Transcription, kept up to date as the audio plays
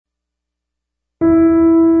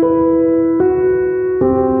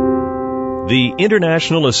The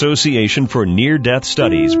International Association for Near-Death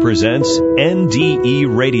Studies presents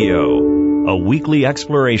NDE Radio, a weekly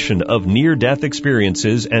exploration of near-death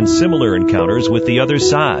experiences and similar encounters with the other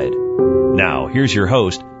side. Now, here's your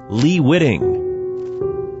host, Lee Whitting.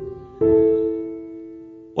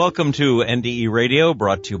 Welcome to NDE Radio,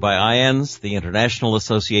 brought to you by IANS, the International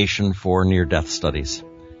Association for Near-Death Studies.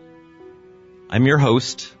 I'm your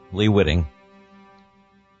host, Lee Whitting.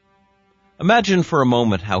 Imagine for a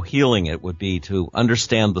moment how healing it would be to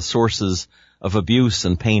understand the sources of abuse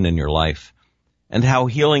and pain in your life, and how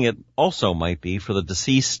healing it also might be for the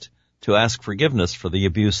deceased to ask forgiveness for the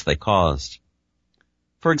abuse they caused.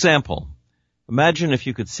 For example, imagine if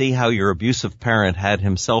you could see how your abusive parent had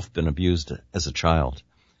himself been abused as a child,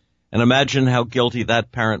 and imagine how guilty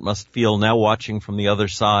that parent must feel now watching from the other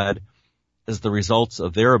side as the results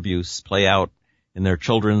of their abuse play out in their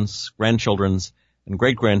children's, grandchildren's, and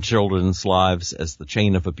great-grandchildren's lives as the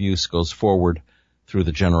chain of abuse goes forward through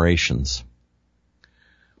the generations.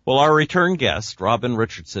 Well, our return guest, Robin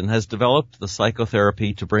Richardson, has developed the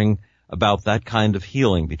psychotherapy to bring about that kind of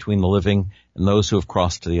healing between the living and those who have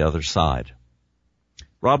crossed to the other side.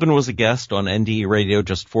 Robin was a guest on NDE Radio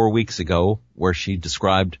just 4 weeks ago, where she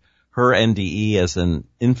described her NDE as an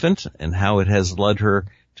infant and how it has led her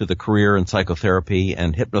to the career in psychotherapy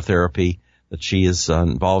and hypnotherapy that she is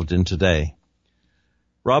involved in today.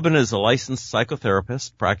 Robin is a licensed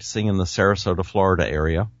psychotherapist practicing in the Sarasota, Florida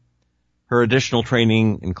area. Her additional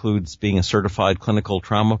training includes being a certified clinical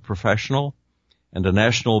trauma professional and a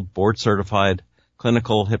national board-certified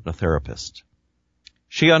clinical hypnotherapist.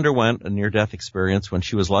 She underwent a near-death experience when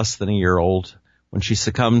she was less than a year old, when she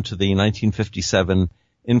succumbed to the 1957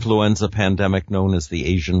 influenza pandemic known as the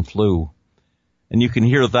Asian flu. And you can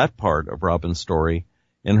hear that part of Robin's story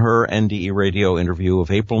in her NDE Radio interview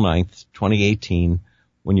of April 9th, 2018,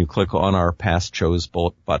 when you click on our past shows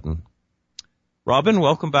button. Robin,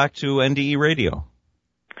 welcome back to NDE Radio.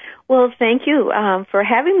 Well, thank you for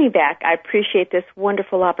having me back. I appreciate this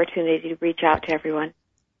wonderful opportunity to reach out to everyone.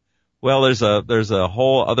 Well, there's a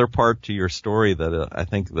whole other part to your story that I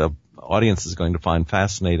think the audience is going to find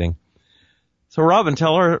fascinating. So, Robin,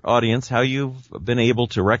 tell our audience how you've been able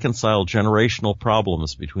to reconcile generational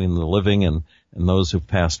problems between the living and those who've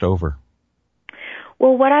passed over.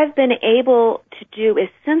 Well, what I've been able to do is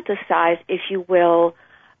synthesize, if you will,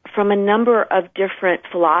 from a number of different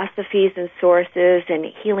philosophies and sources and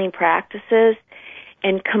healing practices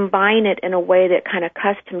and combine it in a way that kind of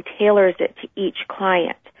custom tailors it to each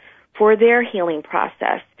client for their healing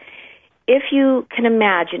process. If you can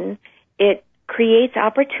imagine, it creates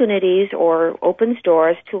opportunities or opens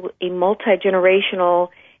doors to a multi-generational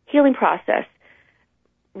healing process,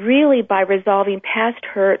 really by resolving past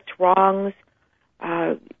hurts, wrongs,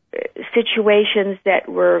 situations that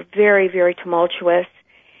were very, very tumultuous,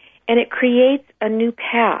 and it creates a new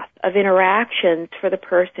path of interactions for the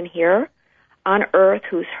person here on Earth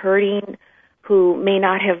who's hurting, who may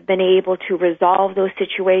not have been able to resolve those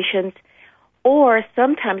situations, or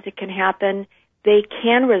sometimes it can happen they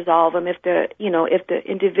can resolve them if the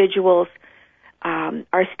individuals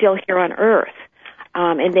are still here on Earth,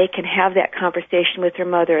 and they can have that conversation with their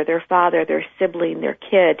mother, their father, their sibling, their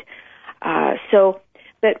kid.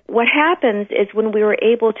 But what happens is when we were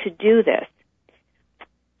able to do this,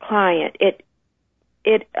 client,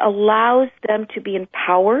 it allows them to be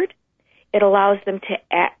empowered. It allows them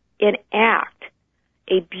to enact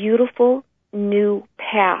a beautiful new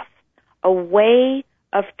path, a way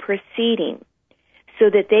of proceeding,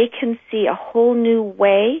 so that they can see a whole new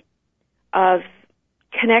way of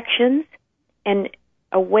connections and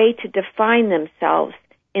a way to define themselves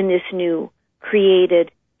in this new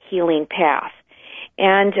created healing path.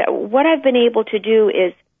 And what I've been able to do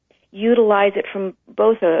is utilize it from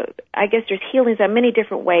both I guess there's healings on many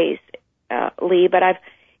different ways, Lee, but I've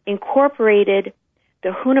incorporated the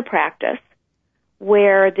Huna practice,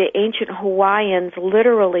 where the ancient Hawaiians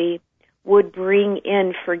literally would bring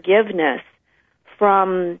in forgiveness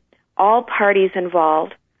from all parties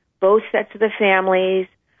involved, both sets of the families,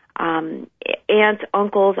 aunts,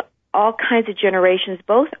 uncles, all kinds of generations,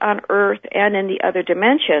 both on Earth and in the other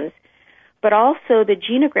dimensions, but also the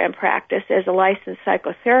genogram practice as a licensed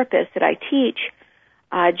psychotherapist that I teach.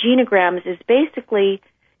 Genograms is basically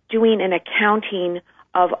doing an accounting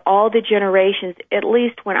of all the generations. At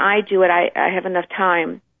least when I do it, I have enough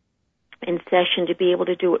time in session to be able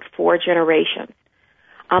to do it 4 generations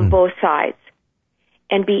on both sides.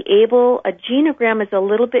 And a genogram is a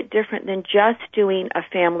little bit different than just doing a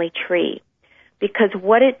family tree, because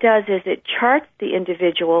what it does is it charts the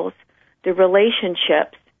individuals, the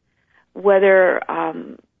relationships, whether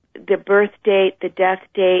the birth date, the death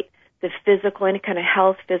date, the physical, any kind of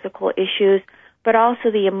health, physical issues, but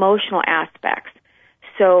also the emotional aspects.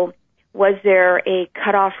 So was there a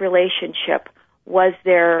cut-off relationship? Was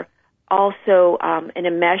there also an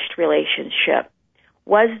enmeshed relationship?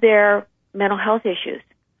 Was there mental health issues?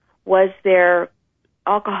 Was there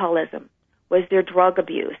alcoholism? Was there drug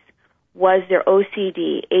abuse? Was there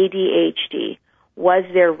OCD, ADHD? Was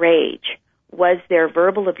there rage? Was there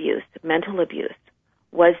verbal abuse, mental abuse?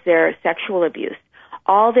 Was there sexual abuse?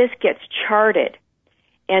 All this gets charted.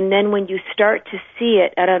 And then when you start to see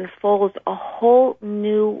it, it unfolds a whole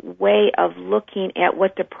new way of looking at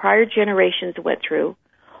what the prior generations went through,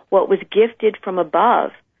 what was gifted from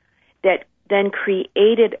above, that then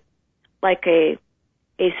created like a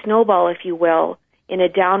snowball, if you will, in a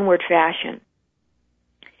downward fashion.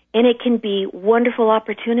 And it can be wonderful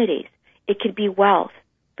opportunities. It could be wealth,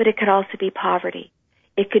 but it could also be poverty.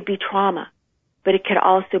 It could be trauma, but it could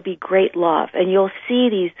also be great love. And you'll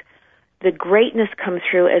see the greatness come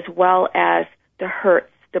through as well as the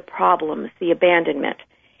hurts, the problems, the abandonment.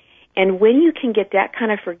 And when you can get that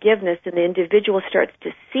kind of forgiveness and the individual starts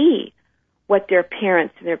to see what their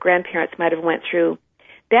parents and their grandparents might have went through,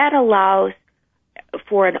 that allows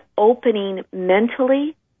for an opening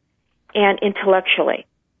mentally and intellectually,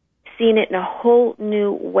 seeing it in a whole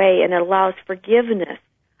new way, and it allows forgiveness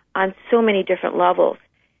on so many different levels.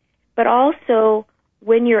 But also,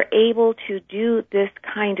 when you're able to do this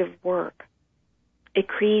kind of work, it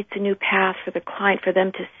creates a new path for the client, for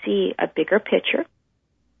them to see a bigger picture.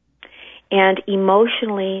 And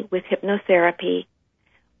emotionally, with hypnotherapy,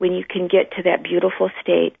 when you can get to that beautiful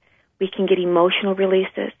state, we can get emotional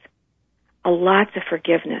releases, lots of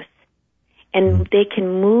forgiveness, and they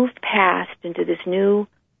can move past into this new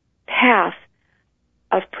path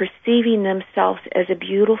of perceiving themselves as a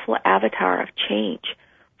beautiful avatar of change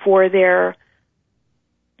for their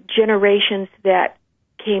generations that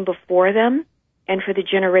came before them and for the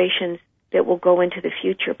generations that will go into the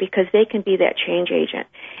future, because they can be that change agent.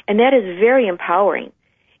 And that is very empowering.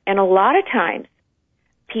 And a lot of times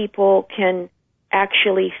people can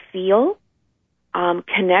actually feel,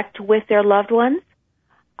 connect with their loved ones,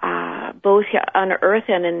 both on earth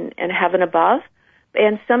and in heaven above.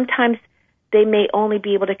 And sometimes they may only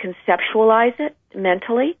be able to conceptualize it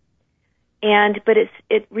mentally, but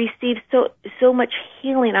it receives so much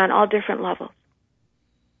healing on all different levels.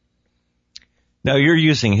 Now you're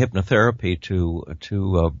using hypnotherapy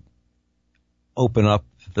to open up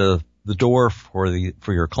the door for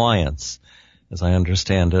your clients, as I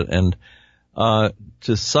understand it, and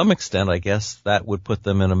to some extent, I guess that would put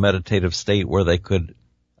them in a meditative state where they could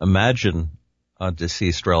imagine a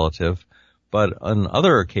deceased relative. But on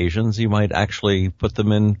other occasions, you might actually put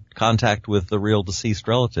them in contact with the real deceased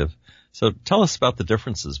relative. So tell us about the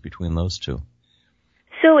differences between those two.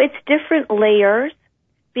 So it's different layers,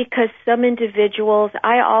 because some individuals,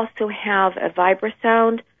 I also have a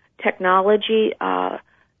vibrasound technology.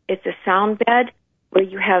 It's a sound bed where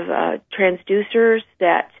you have transducers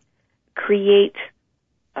that create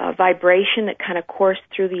vibration that kind of course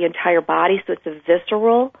through the entire body. So it's a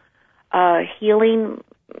visceral healing,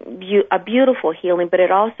 a beautiful healing, but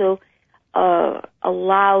it also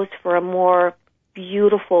allows for a more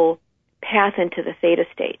beautiful path into the theta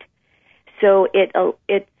state. So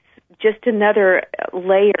it's just another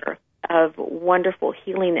layer of wonderful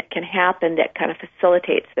healing that can happen that kind of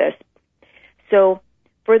facilitates this. So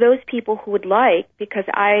for those people who would like, because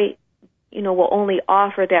I, will only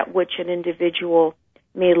offer that which an individual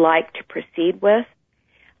may like to proceed with,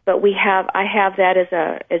 but I have that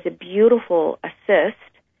as a beautiful assist,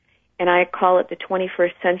 and I call it the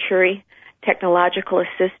 21st century technological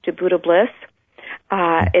assist to Buddha bliss.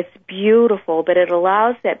 It's beautiful, but it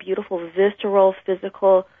allows that beautiful visceral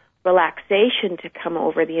physical relaxation to come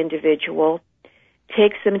over the individual,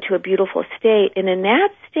 takes them to a beautiful state, and in that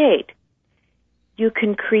state, you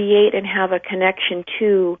can create and have a connection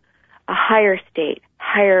to a higher state,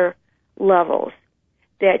 higher levels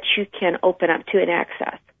that you can open up to and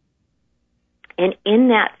access. And in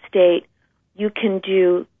that state, you can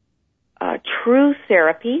do true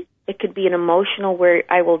therapy. It could be an emotional, where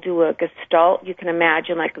I will do a gestalt. You can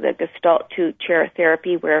imagine like the gestalt to chair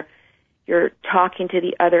therapy, where you're talking to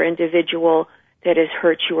the other individual that has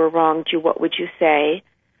hurt you or wronged you. What would you say?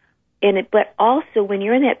 But also, when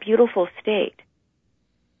you're in that beautiful state,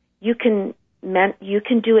 you can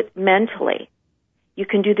do it mentally. You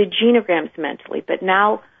can do the genograms mentally. But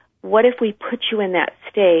now, what if we put you in that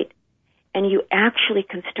state and you actually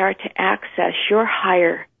can start to access your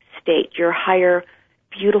higher state, your higher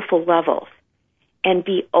beautiful levels, and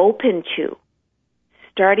be open to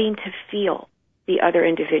starting to feel the other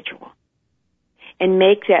individual. and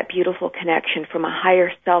make that beautiful connection from a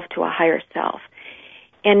higher self to a higher self.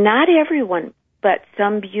 And not everyone, but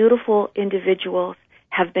some beautiful individuals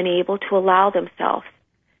have been able to allow themselves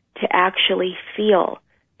to actually feel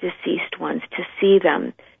deceased ones, to see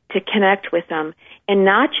them, to connect with them, and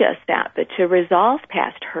not just that, but to resolve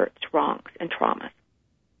past hurts, wrongs, and traumas.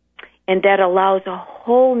 And that allows a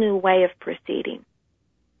whole new way of proceeding.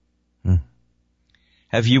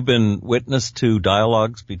 Have you been witness to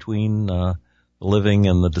dialogues between the living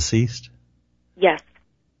and the deceased? Yes.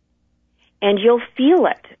 And you'll feel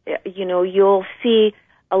it. You know, you'll see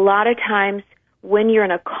a lot of times when you're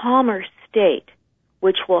in a calmer state,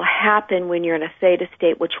 which will happen when you're in a theta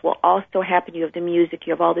state, which will also happen. You have the music,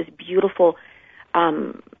 you have all this beautiful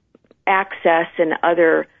access and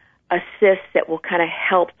other assists that will kind of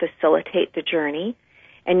help facilitate the journey.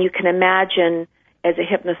 And you can imagine, as a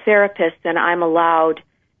hypnotherapist, then I'm allowed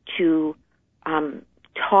to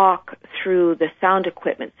talk through the sound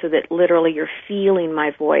equipment so that literally you're feeling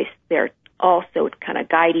my voice there, also kind of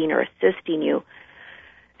guiding or assisting you.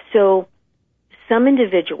 So some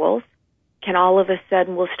individuals can all of a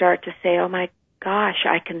sudden will start to say, oh my gosh,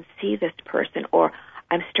 I can see this person, or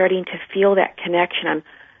I'm starting to feel that connection. I'm,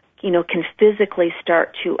 can physically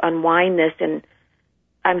start to unwind this, and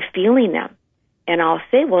I'm feeling them. And I'll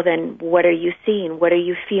say, well, then what are you seeing? What are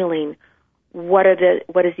you feeling? What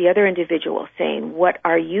is the other individual saying? What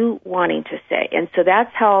are you wanting to say? And so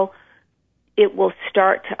that's how it will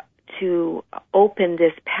start to open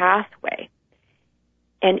this pathway.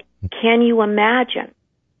 And can you imagine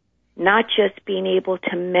not just being able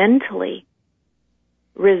to mentally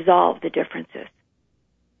resolve the differences,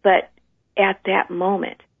 but at that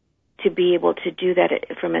moment to be able to do that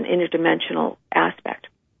from an interdimensional aspect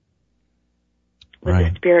with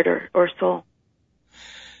the spirit or soul?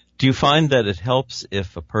 Do you find that it helps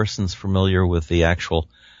if a person's familiar with the actual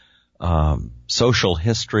social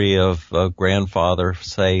history of a grandfather,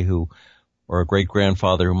 say, or a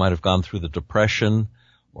great-grandfather who might have gone through the Depression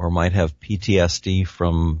or might have PTSD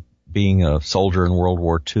from being a soldier in World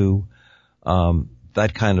War II,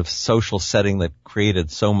 that kind of social setting that created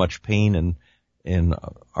so much pain in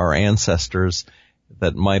our ancestors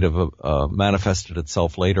that might have manifested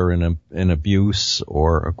itself later in abuse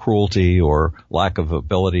or a cruelty or lack of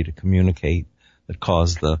ability to communicate that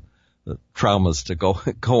caused the traumas to go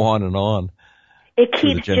on and on. It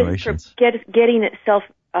keeps getting itself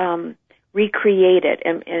recreated,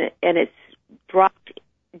 and it's dropped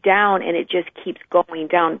down, and it just keeps going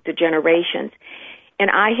down the generations. And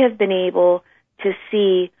I have been able to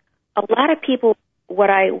see a lot of people. What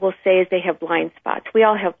I will say is they have blind spots. We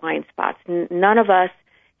all have blind spots. None of us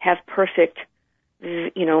have perfect,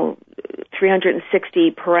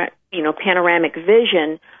 360, panoramic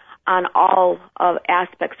vision on all of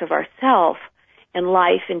aspects of ourself and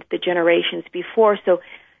life into the generations before. So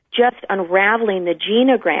just unraveling the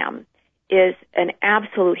genogram is an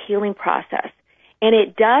absolute healing process. And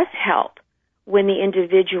it does help when the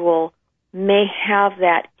individual may have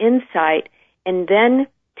that insight and then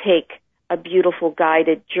take a beautiful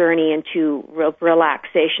guided journey into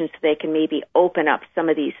relaxation so they can maybe open up some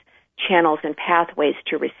of these channels and pathways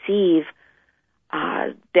to receive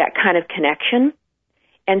that kind of connection.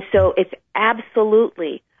 And so it's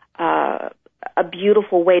absolutely a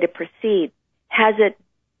beautiful way to proceed. Has it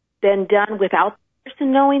been done without the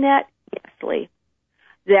person knowing that? Yes, Lee.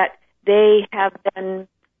 That they have been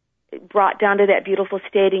brought down to that beautiful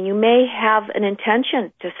state, and you may have an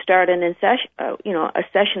intention to start a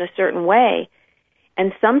session a certain way,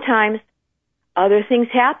 and sometimes other things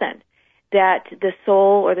happen that the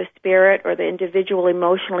soul or the spirit or the individual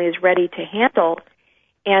emotionally is ready to handle,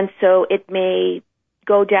 and so it may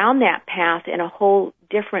go down that path in a whole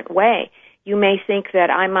different way. You may think that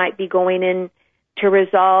I might be going in to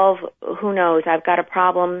resolve, who knows, I've got a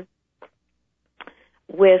problem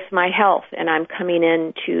with my health, and I'm coming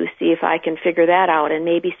in to see if I can figure that out, and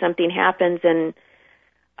maybe something happens and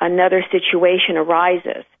another situation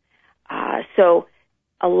arises. So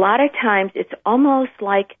a lot of times it's almost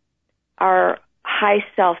like our high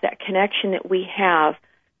self, that connection that we have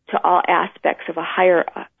to all aspects of a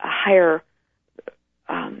higher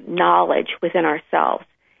knowledge within ourselves.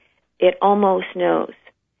 It almost knows,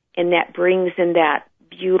 and that brings in that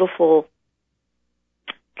beautiful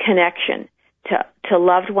connection to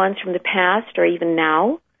loved ones from the past or even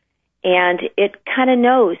now, and it kind of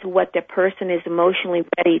knows what the person is emotionally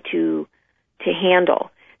ready to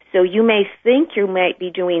handle. So you may think you might be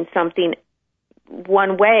doing something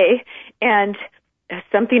one way, and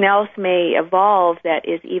something else may evolve that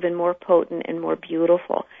is even more potent and more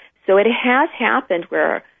beautiful. So it has happened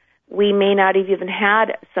where we may not have even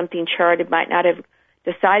had something charted, might not have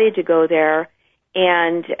decided to go there,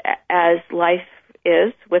 And as life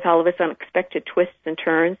is, with all of its unexpected twists and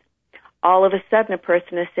turns, all of a sudden a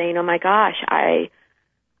person is saying, oh my gosh,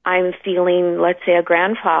 I'm feeling, let's say, a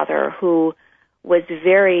grandfather who was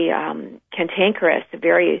very cantankerous,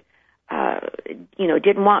 very,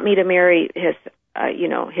 didn't want me to marry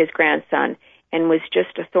his grandson, and was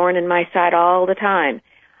just a thorn in my side all the time.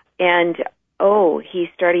 And, he's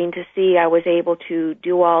starting to see I was able to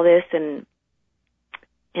do all this, and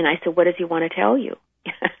I said, what does he want to tell you?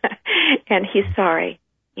 And he's sorry.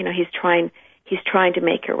 He's trying to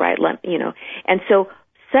make it right, And so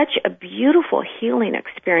such a beautiful healing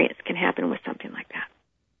experience can happen with something like that.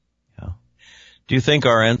 Yeah. Do you think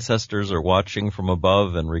our ancestors are watching from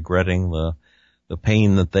above and regretting the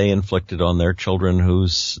pain that they inflicted on their children,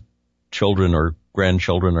 whose children or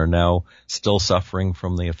grandchildren are now still suffering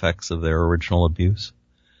from the effects of their original abuse?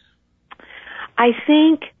 I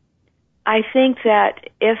think that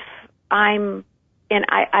if I'm, and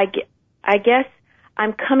I guess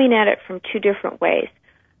I'm coming at it from two different ways.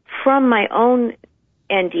 From my own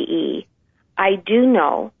NDE, I do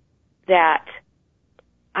know that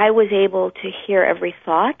I was able to hear every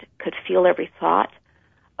thought, could feel every thought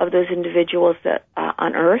of those individuals that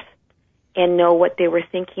on Earth, and know what they were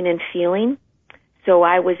thinking and feeling. So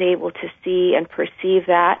I was able to see and perceive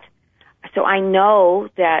that. So I know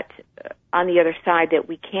that on the other side that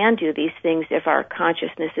we can do these things if our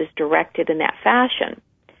consciousness is directed in that fashion.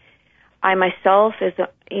 I myself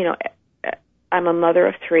I'm a mother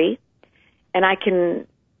of 3, and I can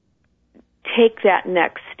take that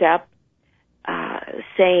next step,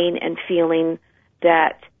 saying and feeling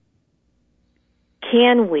that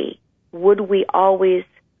would we always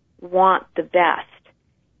want the best?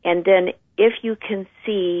 And then if you can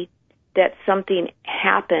see that something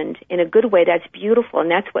happened in a good way, that's beautiful,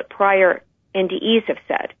 and that's what prior NDEs have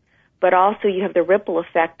said. But also you have the ripple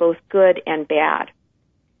effect, both good and bad.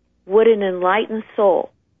 Would an enlightened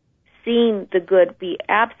soul, seeing the good, be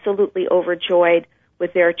absolutely overjoyed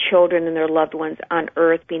with their children and their loved ones on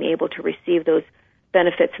Earth being able to receive those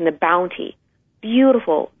benefits and the bounty?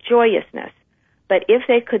 Beautiful joyousness. But if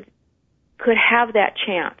they could have that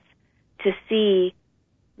chance to see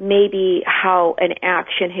maybe how an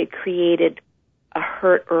action had created a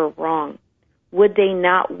hurt or a wrong, would they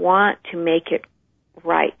not want to make it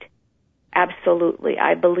right? Absolutely.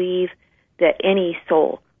 I believe that any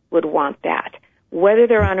soul would want that, whether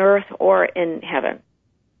they're on Earth or in heaven.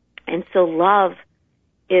 And so love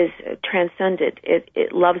is transcended.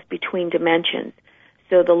 It loves between dimensions.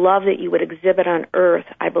 So the love that you would exhibit on Earth,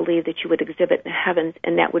 I believe that you would exhibit in the heavens,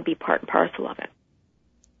 and that would be part and parcel of it.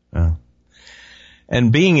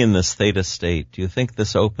 And being in this theta state, do you think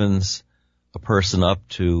this opens a person up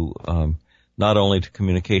to not only to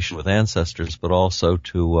communication with ancestors, but also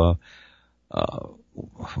to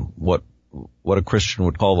what a Christian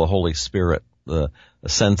would call the Holy Spirit, a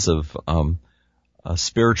sense of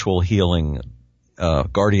spiritual healing,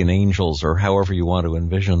 guardian angels, or however you want to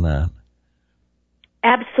envision that?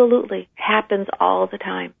 Absolutely. Happens all the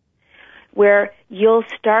time, where you'll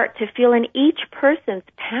start to feel, and each person's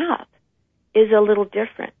path is a little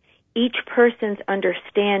different. Each person's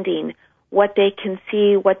understanding what they can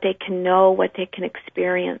see, what they can know, what they can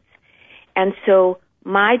experience. And so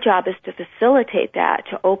my job is to facilitate that,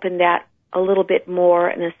 to open that a little bit more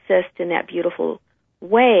and assist in that beautiful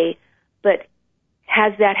way. But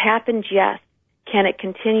has that happened? Yes. Can it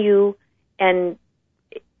continue? And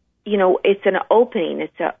it's an opening.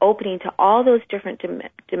 It's an opening to all those different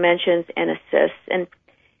dimensions and assists. And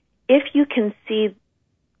if you can see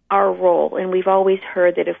our role, and we've always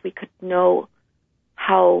heard that if we could know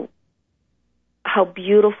how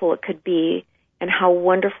beautiful it could be and how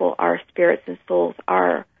wonderful our spirits and souls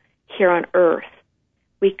are here on Earth,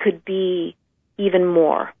 we could be even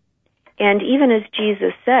more. And even as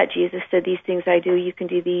Jesus said, these things I do, you can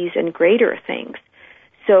do these and greater things.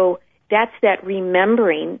 So that's that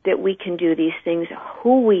remembering that we can do these things,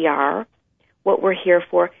 who we are, what we're here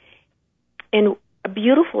for. And a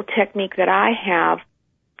beautiful technique that I have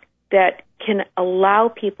that can allow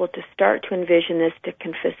people to start to envision this, to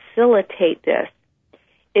can facilitate this,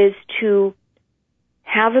 is to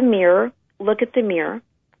have a mirror, look at the mirror,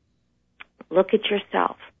 look at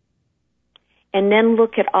yourself, and then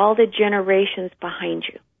look at all the generations behind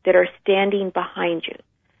you that are standing behind you,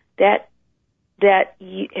 that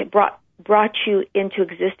brought you into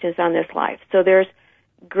existence on this life. So there's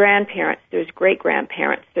grandparents, there's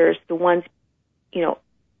great-grandparents, there's the ones,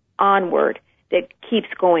 onward that keeps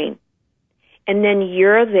going. And then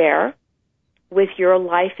you're there with your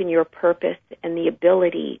life and your purpose and the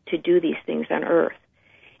ability to do these things on Earth.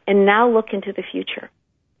 And now look into the future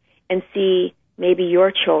and see maybe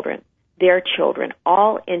your children, their children,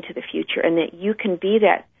 all into the future, and that you can be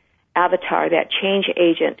that avatar, that change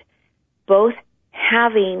agent, both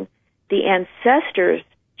having the ancestors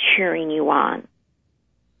cheering you on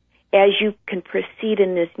as you can proceed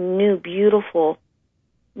in this new, beautiful,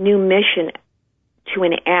 new mission to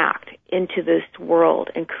enact into this world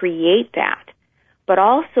and create that. But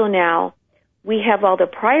also now we have all the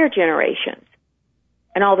prior generations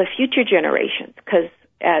and all the future generations, because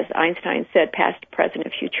as Einstein said, past, present,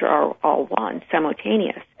 and future are all one,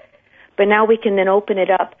 simultaneous. But now we can then open it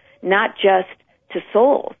up not just to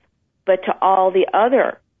souls, but to all the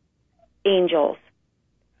other angels,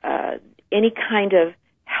 any kind of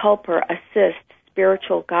helper, assist,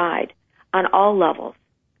 spiritual guide on all levels.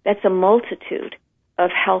 That's a multitude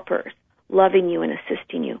of helpers loving you and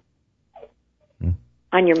assisting you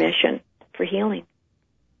on your mission for healing.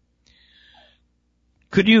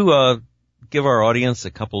 Could you give our audience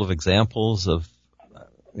a couple of examples of,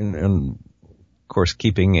 and of course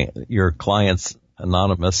keeping your clients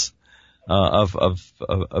anonymous, of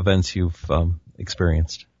events you've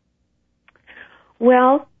experienced?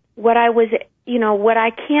 Well, what I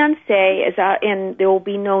can say is, and there will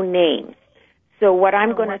be no names. So what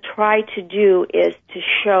I'm going to try to do is to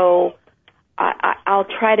show, I'll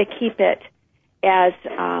try to keep it as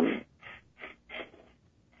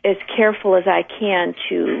careful as I can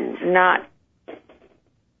to not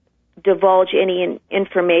divulge any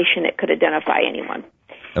information that could identify anyone.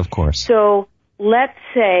 Of course. So let's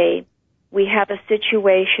say we have a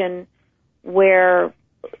situation where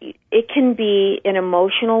it can be an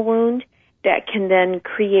emotional wound that can then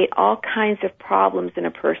create all kinds of problems in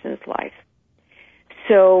a person's life.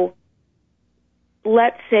 So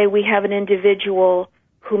let's say we have an individual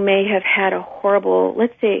who may have had a horrible,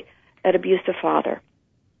 let's say, an abusive father.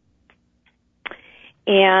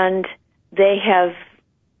 And they have,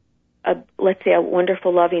 let's say, a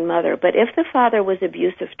wonderful, loving mother. But if the father was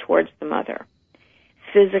abusive towards the mother,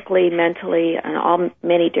 physically, mentally, in all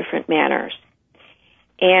many different manners,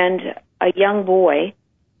 and a young boy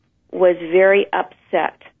was very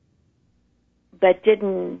upset, but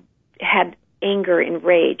had anger and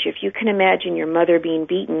rage. If you can imagine your mother being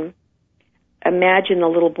beaten, imagine the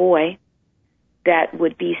little boy that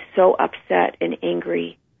would be so upset and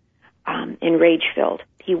angry and rage-filled.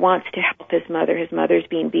 He wants to help his mother. His mother's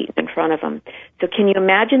being beaten in front of him. So can you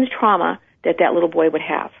imagine the trauma that little boy would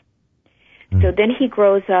have? So then he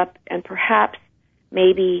grows up, and perhaps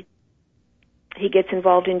maybe he gets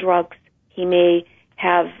involved in drugs. He may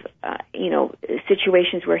have,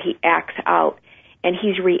 situations where he acts out, and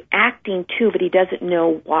he's reacting to, but he doesn't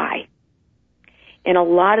know why. And a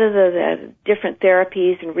lot of the different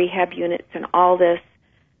therapies and rehab units and all this,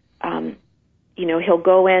 he'll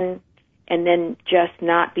go in and then just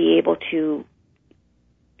not be able to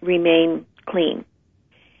remain clean.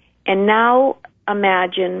 And now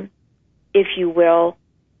imagine, if you will,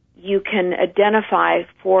 you can identify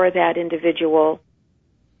for that individual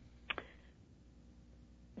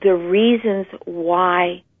the reasons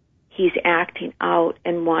why he's acting out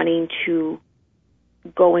and wanting to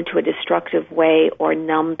go into a destructive way or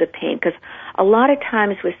numb the pain. Because a lot of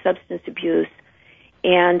times with substance abuse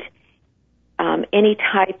and any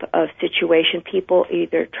type of situation, people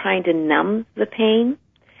either trying to numb the pain,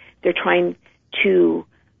 they're trying to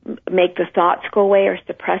make the thoughts go away or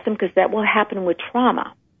suppress them, because that will happen with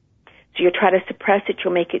trauma. So you'll try to suppress it,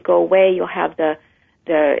 you'll make it go away, you'll have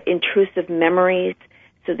the intrusive memories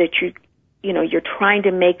so that you're trying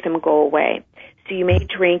to make them go away. So you may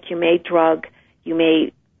drink, you may drug, you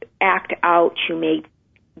may act out, you may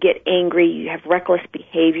get angry, you have reckless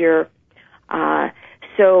behavior.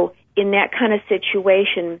 So in that kind of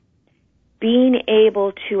situation, being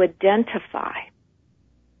able to identify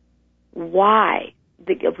why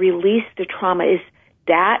release the trauma is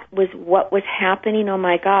that was what was happening. Oh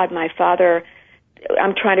my God, my father,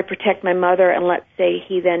 I'm trying to protect my mother, and let's say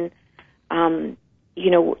he then,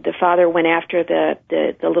 the father went after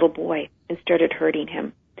the little boy and started hurting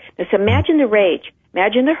him. Now, so imagine the rage,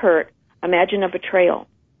 imagine the hurt, imagine a betrayal.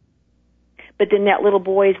 But then that little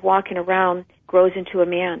boy is walking around, grows into a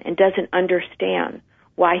man, and doesn't understand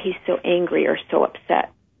why he's so angry or so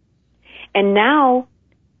upset. And now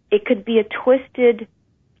it could be a twisted,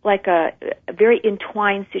 like a very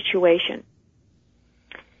entwined situation.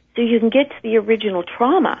 So you can get to the original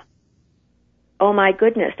trauma. Oh my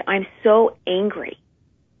goodness, I'm so angry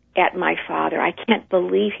at my father. I can't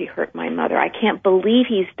believe he hurt my mother. I can't believe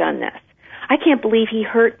he's done this. I can't believe he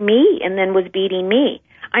hurt me and then was beating me.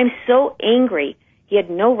 I'm so angry. He had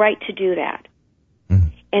no right to do that. Mm-hmm.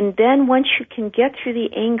 And then once you can get through the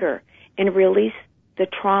anger and release the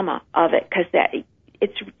trauma of it, because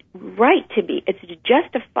right to be. It's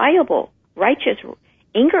justifiable, righteous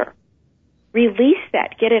anger. Release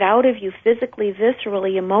that. Get it out of you physically,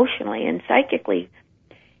 viscerally, emotionally, and psychically.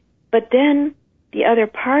 But then the other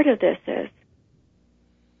part of this is,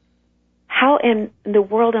 how in the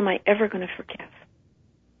world am I ever going to forgive?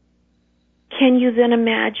 Can you then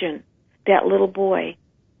imagine that little boy,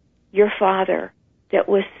 your father, that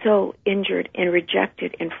was so injured and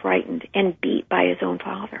rejected and frightened and beat by his own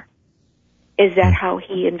father? Is that how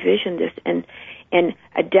he envisioned this and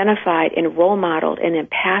identified and role modeled and then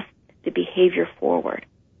passed the behavior forward?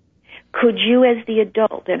 Could you, as the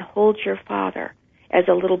adult, then hold your father as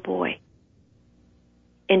a little boy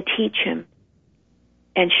and teach him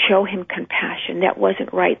and show him compassion? That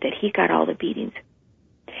wasn't right, that he got all the beatings.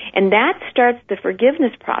 And that starts the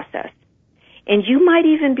forgiveness process. And you might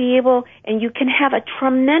even be able, and you can have a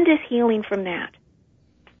tremendous healing from that.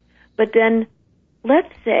 But then,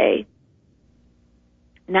 let's say,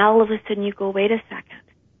 now all of a sudden you go, wait a second,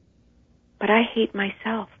 but I hate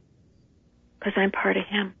myself because I'm part of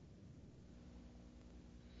him.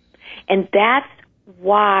 And that's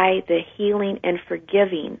why the healing and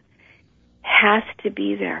forgiving has to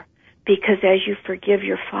be there. Because as you forgive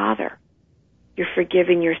your father, you're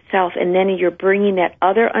forgiving yourself, and then you're bringing that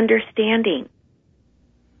other understanding.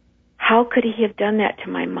 How could he have done that to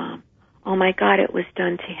my mom? Oh my God, it was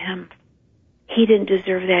done to him. He didn't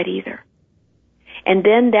deserve that either. And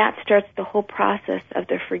then that starts the whole process of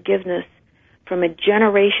the forgiveness from a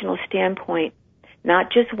generational standpoint,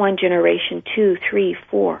 not just one generation, 2, 3,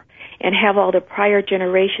 4, and have all the prior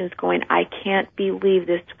generations going, I can't believe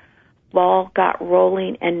this ball got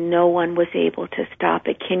rolling and no one was able to stop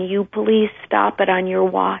it. Can you please stop it on your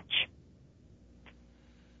watch?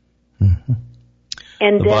 Mm-hmm.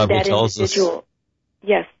 And the then Bible that tells individual, us,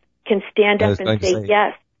 yes, can stand up and say,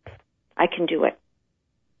 yes, I can do it.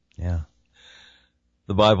 Yeah.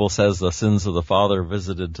 The Bible says the sins of the father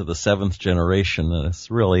visited to the 7th generation, and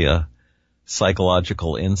it's really a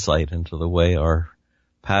psychological insight into the way our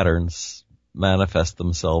patterns manifest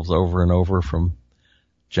themselves over and over from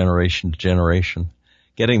generation to generation.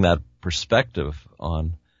 Getting that perspective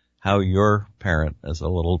on how your parent as a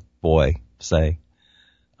little boy, say,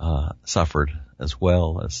 suffered as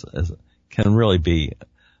well as can really be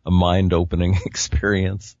a mind-opening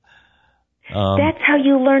experience. That's how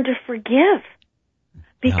you learn to forgive.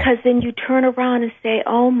 Because then you turn around and say,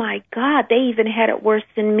 oh my God, they even had it worse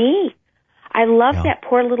than me. I love that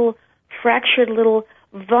poor little fractured little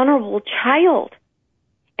vulnerable child.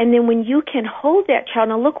 And then when you can hold that child,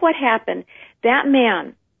 now look what happened. That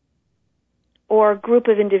man or group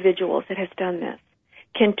of individuals that has done this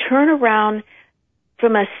can turn around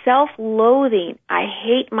from a self-loathing, I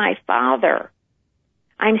hate my father.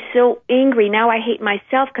 I'm so angry. Now I hate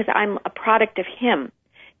myself because I'm a product of him.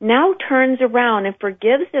 Now turns around and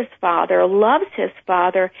forgives his father, loves his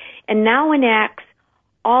father, and now enacts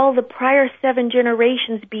all the prior 7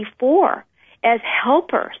 generations before as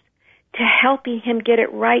helpers to helping him get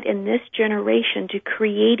it right in this generation, to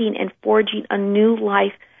creating and forging a new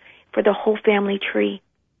life for the whole family tree.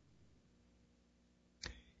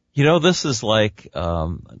 You know, this is like,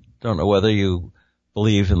 I don't know whether you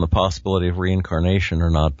believe in the possibility of reincarnation or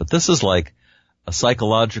not, but this is like a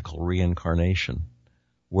psychological reincarnation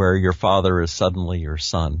where your father is suddenly your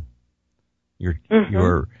son.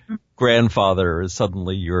 Your grandfather is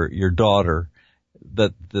suddenly your daughter.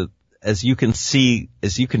 That as you can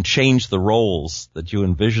change the roles that you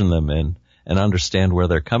envision them in and understand where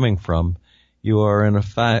they're coming from, you are in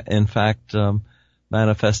fact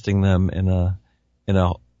manifesting them in a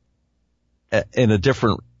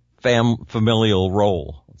different familial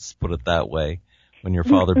role. Let's put it that way. When your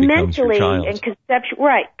father becomes your child. Mentally and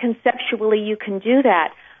conceptually you can do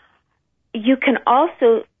that. You can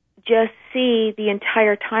also just see the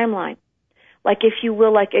entire timeline. Like, if you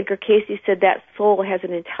will, like Edgar Cayce said, that soul has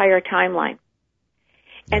an entire timeline.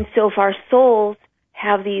 Yeah. And so if our souls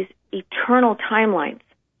have these eternal timelines,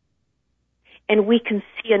 and we can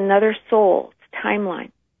see another soul's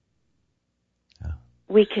timeline,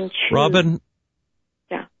 we can choose. Robin,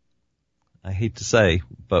 yeah. I hate to say,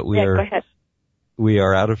 but go ahead. We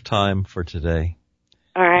are out of time for today.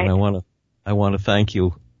 All right. And I want to thank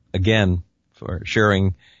you again for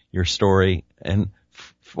sharing your story and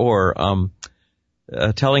for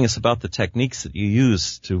telling us about the techniques that you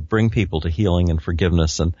use to bring people to healing and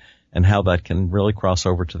forgiveness and how that can really cross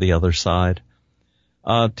over to the other side.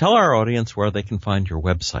 Tell our audience where they can find your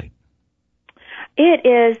website. It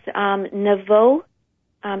is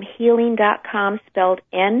NauvooHealing.com, spelled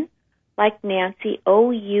N like Nancy,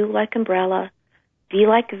 O-U like umbrella, V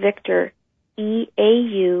like Victor,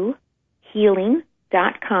 E-A-U,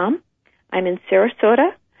 healing.com. I'm in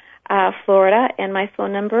Sarasota. Florida, and my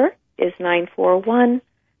phone number is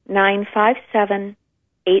 941-957-8737.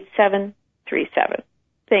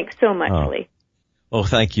 Thanks so much, Lee. Well,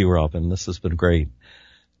 thank you, Robin. This has been great.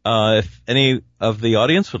 If any of the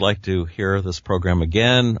audience would like to hear this program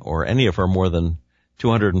again, or any of our more than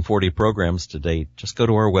 240 programs to date, just go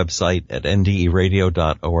to our website at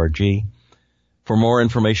nderadio.org. For more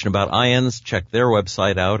information about IANDS, check their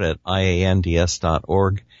website out at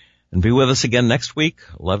iands.org. And be with us again next week,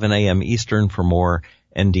 11 a.m. Eastern, for more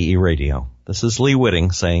NDE Radio. This is Lee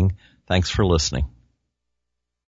Witting saying thanks for listening.